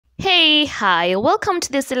Hey, hi, welcome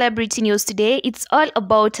to the celebrity news today. It's all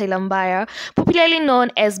about Tyler Mbaya, popularly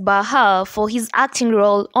known as Baha, for his acting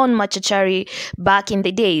role on Machachari back in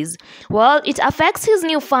the days. Well, it affects his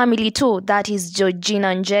new family too, that is Georgina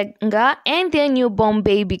Njenga and their newborn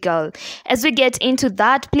baby girl. As we get into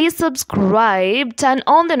that, please subscribe, turn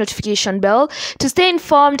on the notification bell to stay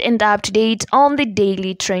informed and up to date on the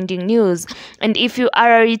daily trending news. And if you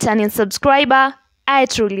are a returning subscriber, I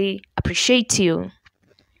truly appreciate you.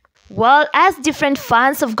 Well, as different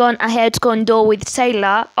fans have gone ahead to condole with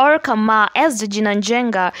Tyler, or Kama as Georgina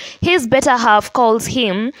Njenga, his better half calls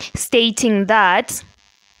him, stating that,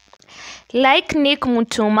 like Nick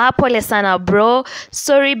Mutuma, pole sana bro,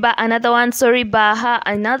 sorry ba another one, sorry Baha,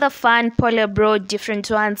 another fan, pole bro, different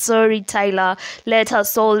one, sorry Tyler, let her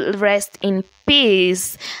soul rest in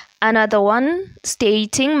peace. Another one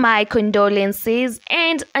stating my condolences,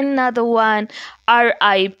 and another one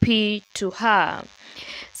RIP to her.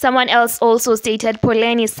 Someone else also stated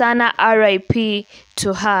poleni sana, RIP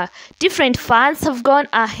to her. Different fans have gone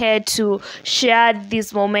ahead to share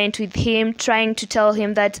this moment with him, trying to tell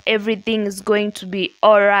him that everything is going to be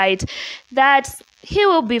alright, that he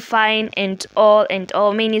will be fine and all.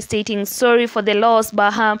 Many stating sorry for the loss,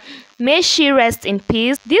 Baha. May she rest in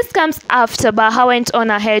peace. This comes after Baha went on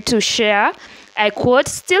ahead to share, I quote,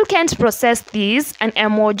 still can't process this, an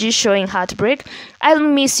emoji showing heartbreak. I'll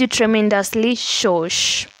miss you tremendously,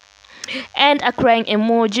 shosh. And a crying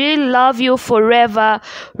emoji, love you forever,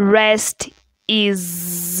 rest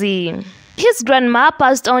easy. His grandma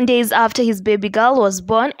passed on days after his baby girl was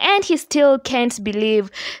born, and he still can't believe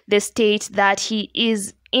the state that he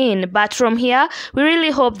is in. But from here, we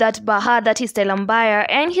really hope that Baha, that is Tyler Mbaya,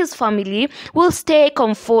 and his family will stay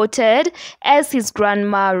comforted as his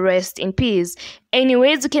grandma rests in peace.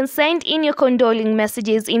 Anyways, you can send in your condoling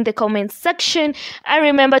messages in the comment section, and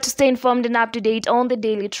remember to stay informed and up to date on the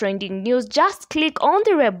daily trending news. Just click on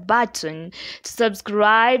the red button to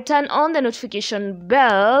subscribe, turn on the notification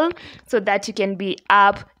bell so that you can be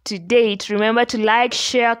up to date. Remember to like,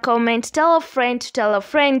 share, comment, tell a friend to tell a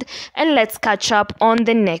friend, and let's catch up on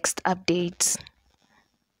the next update.